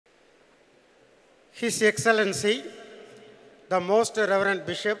His Excellency, the Most Reverend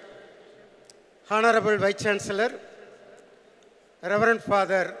Bishop, Honorable Vice Chancellor, Reverend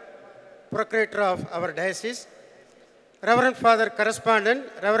Father, Procurator of our Diocese, Reverend Father Correspondent,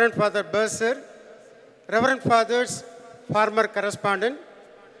 Reverend Father Bursar, Reverend Fathers, Former Correspondent,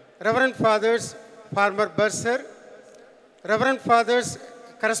 Reverend Fathers, Former Bursar, Reverend Fathers,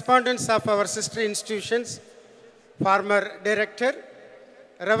 Correspondents of our sister institutions, Former Director,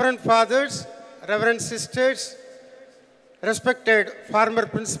 Reverend Fathers, Reverend Sisters, respected former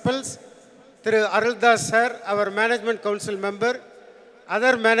principals, Thiru Aruldas Sir, our Management Council member,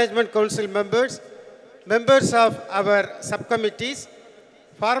 other Management Council members, members of our subcommittees,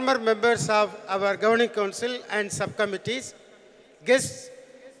 former members of our Governing Council and subcommittees, guests,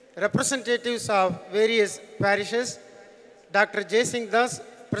 representatives of various parishes, Dr. J. Singh Das,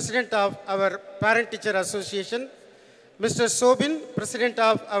 President of our Parent-Teacher Association, Mr. Sobin, President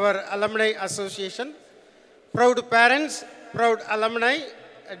of our Alumni Association, proud parents, proud alumni,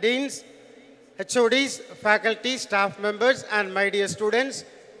 deans, HODs, faculty, staff members, and my dear students,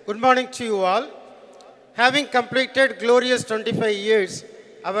 good morning to you all. Having completed glorious 25 years,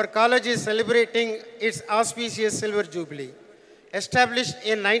 our college is celebrating its auspicious Silver Jubilee. Established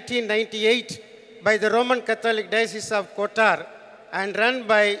in 1998 by the Roman Catholic Diocese of Kotar and run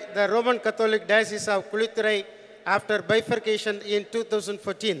by the Roman Catholic Diocese of Kulithurai after bifurcation in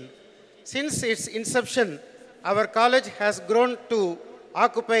 2014. Since its inception, our college has grown to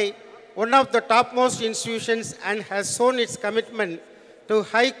occupy one of the topmost institutions and has shown its commitment to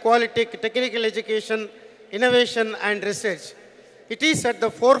high-quality technical education, innovation, and research. It is at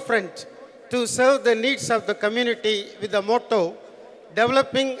the forefront to serve the needs of the community with the motto,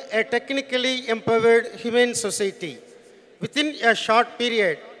 developing a technically empowered humane society. Within a short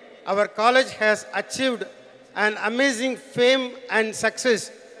period, our college has achieved an amazing fame and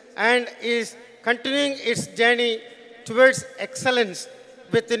success and is continuing its journey towards excellence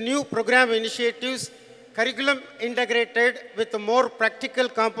with the new program initiatives, curriculum integrated with more practical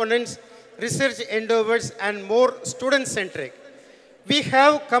components, research endeavors, and more student-centric. We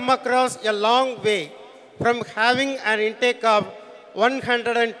have come across a long way from having an intake of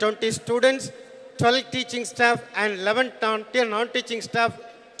 120 students, 12 teaching staff, and 11 non-teaching staff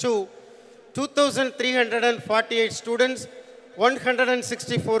to 2,348 students,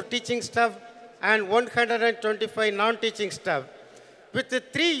 164 teaching staff, and 125 non-teaching staff. With the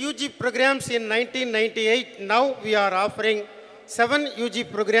 3 UG programs in 1998, now we are offering 7 UG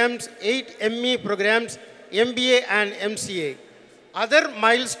programs, 8 ME programs, MBA and MCA. Other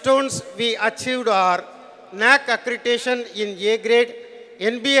milestones we achieved are NAC accreditation in A grade,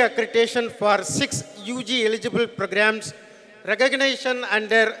 NBA accreditation for 6 UG eligible programs, recognition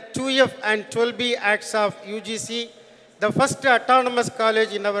under 2F and 12B Acts of UGC, the first autonomous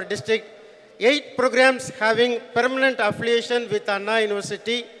college in our district, 8 programs having permanent affiliation with Anna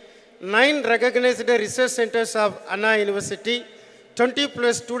University, 9 recognized research centers of Anna University, 20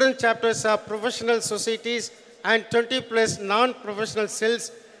 plus student chapters of professional societies, and 20 plus non-professional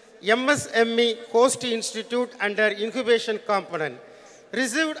cells, MSME host institute under incubation component.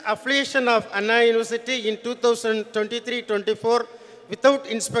 Received affiliation of Anna University in 2023-24 without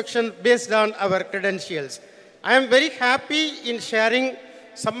inspection based on our credentials. I am very happy in sharing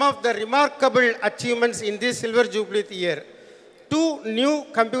some of the remarkable achievements in this Silver Jubilee year. 2 new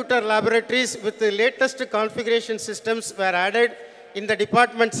computer laboratories with the latest configuration systems were added in the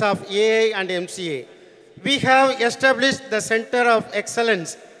departments of AI and MCA. We have established the Center of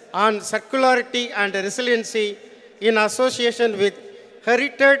Excellence on Circularity and Resiliency in association with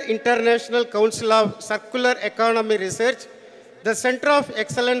Heritage International Council of Circular Economy Research, the Center of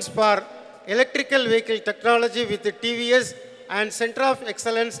Excellence for Electrical Vehicle Technology with the TVS, and Center of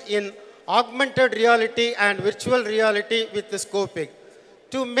Excellence in Augmented Reality and Virtual Reality with the Scopic.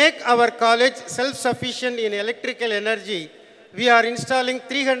 To make our college self-sufficient in electrical energy, we are installing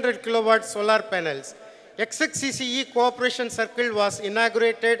 300 kilowatt solar panels. SXCCE Cooperation Circle was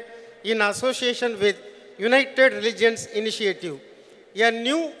inaugurated in association with United Religions Initiative. A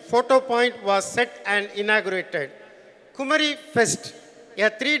new photo point was set and inaugurated. Kumari Fest, a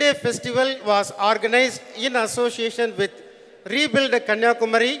 3-day festival, was organized in association with Rebuild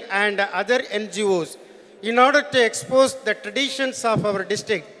Kanyakumari and other NGOs in order to expose the traditions of our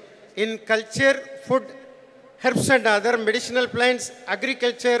district in culture, food, herbs and other medicinal plants,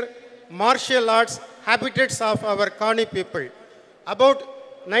 agriculture, martial arts, habitats of our Kani people. About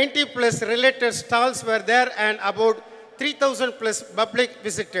 90 plus related stalls were there and about 3,000 plus public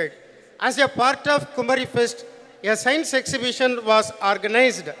visited. As a part of Kumari Fest, a science exhibition was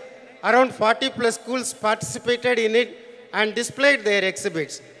organized. Around 40 plus schools participated in it and displayed their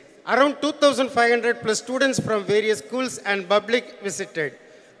exhibits. Around 2,500 plus students from various schools and public visited.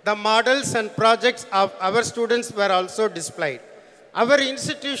 The models and projects of our students were also displayed. Our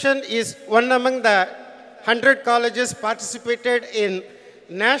institution is one among the 100 colleges participated in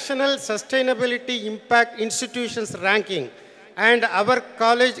National Sustainability Impact Institutions ranking, and our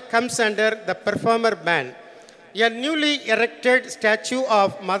college comes under the performer ban. A newly erected statue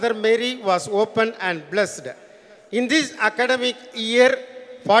of Mother Mary was opened and blessed. In this academic year,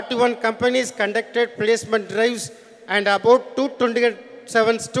 41 companies conducted placement drives and about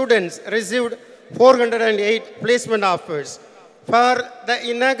 227 students received 408 placement offers. For the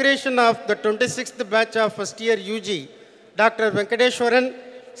inauguration of the 26th batch of first year UG, Dr. Venkateshwaran,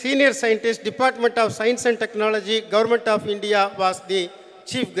 Senior Scientist, Department of Science and Technology, Government of India was the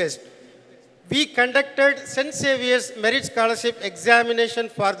chief guest. We conducted St. Xavier's Merit Scholarship Examination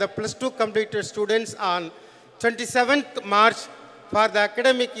for the plus 2 completed students on 27th March for the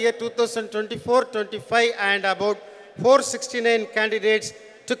academic year 2024-25, and about 469 candidates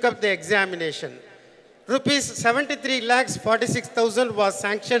took up the examination. Rupees 73,46,000 was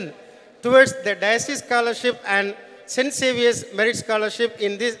sanctioned towards the Diocese Scholarship and St. Xavier's Merit Scholarship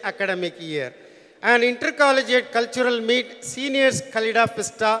in this academic year. An intercollegiate cultural meet, Seniors Kalida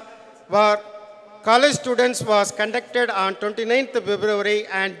Festa, where college students was conducted on 29th February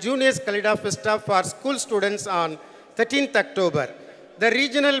and Juniors Kalida Festa for school students on 13th October. The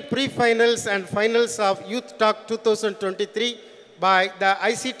regional pre-finals and finals of Youth Talk 2023 by the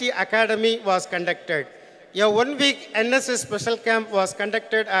ICT Academy was conducted. A one-week NSS special camp was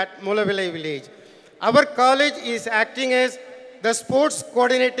conducted at Mulavilai village. Our college is acting as the sports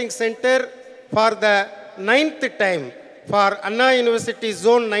coordinating center for the 9th time for Anna University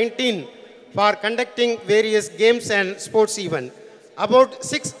Zone 19 for conducting various games and sports events. About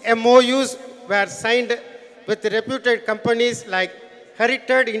 6 MOUs were signed with reputed companies like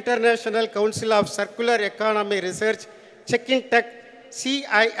Heritage International Council of Circular Economy Research, Check-in Tech,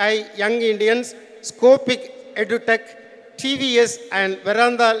 CII Young Indians, Scopic EduTech, TVS, and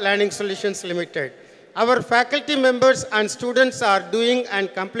Veranda Learning Solutions Limited. Our faculty members and students are doing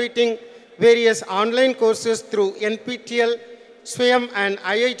and completing various online courses through NPTEL, SWAYAM, and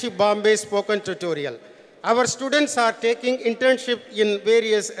IIT Bombay spoken tutorial. Our students are taking internship in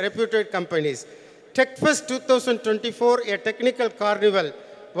various reputed companies. TechFest 2024, a technical carnival,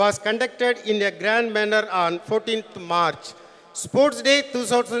 was conducted in a grand manner on 14th March. Sports Day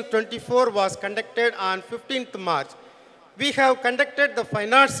 2024 was conducted on 15th March. We have conducted the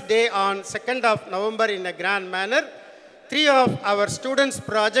Fine Arts Day on 2nd of November in a grand manner. 3 of our students'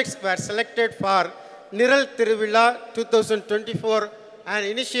 projects were selected for Niral Tiruvilla 2024, an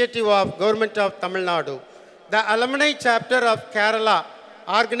initiative of Government of Tamilnadu. The alumni chapter of Kerala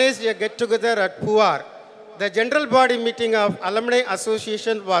organized a get-together at Puar. The general body meeting of Alumni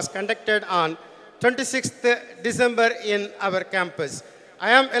Association was conducted on 26th December in our campus.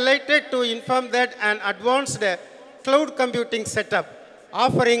 I am elated to inform that an advanced cloud computing setup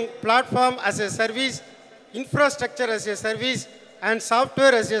offering platform as a service, infrastructure as a service, and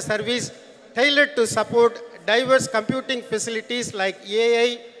software as a service tailored to support diverse computing facilities like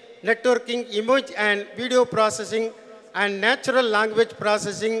AI, networking, image and video processing, and natural language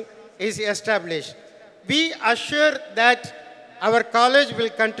processing is established. We assure that our college will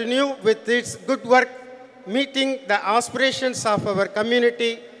continue with its good work, meeting the aspirations of our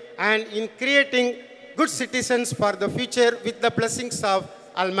community and in creating good citizens for the future with the blessings of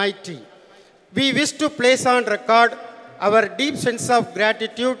Almighty. We wish to place on record our deep sense of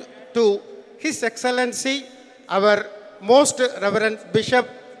gratitude to His Excellency, our Most Reverend Bishop,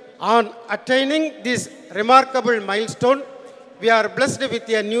 on attaining this remarkable milestone. We are blessed with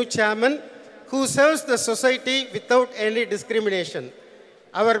a new chairman who serves the society without any discrimination.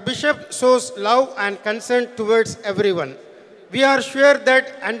 Our bishop shows love and concern towards everyone. We are sure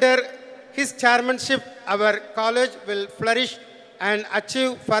that under his chairmanship, our college will flourish and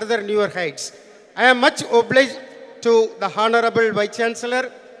achieve further newer heights. I am much obliged to the Honorable Vice Chancellor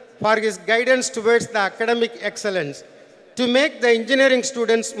for his guidance towards the academic excellence. To make the engineering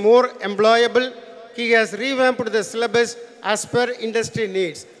students more employable, he has revamped the syllabus as per industry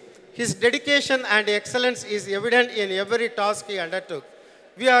needs. His dedication and excellence is evident in every task he undertook.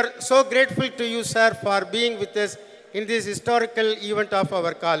 We are so grateful to you, sir, for being with us in this historical event of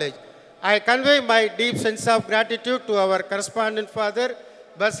our college. I convey my deep sense of gratitude to our correspondent father,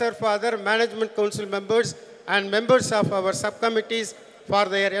 bursar father, management council members, and members of our subcommittees for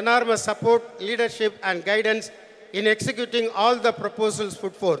their enormous support, leadership, and guidance in executing all the proposals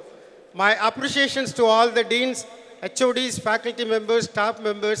put forth. My appreciations to all the deans, HODs, faculty members, staff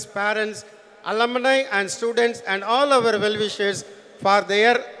members, parents, alumni, and students, and all our well-wishers for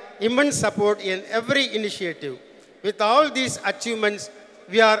their immense support in every initiative. With all these achievements,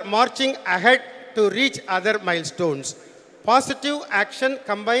 we are marching ahead to reach other milestones. Positive action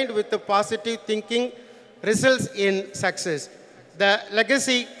combined with the positive thinking results in success. The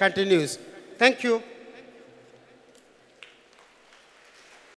legacy continues. Thank you.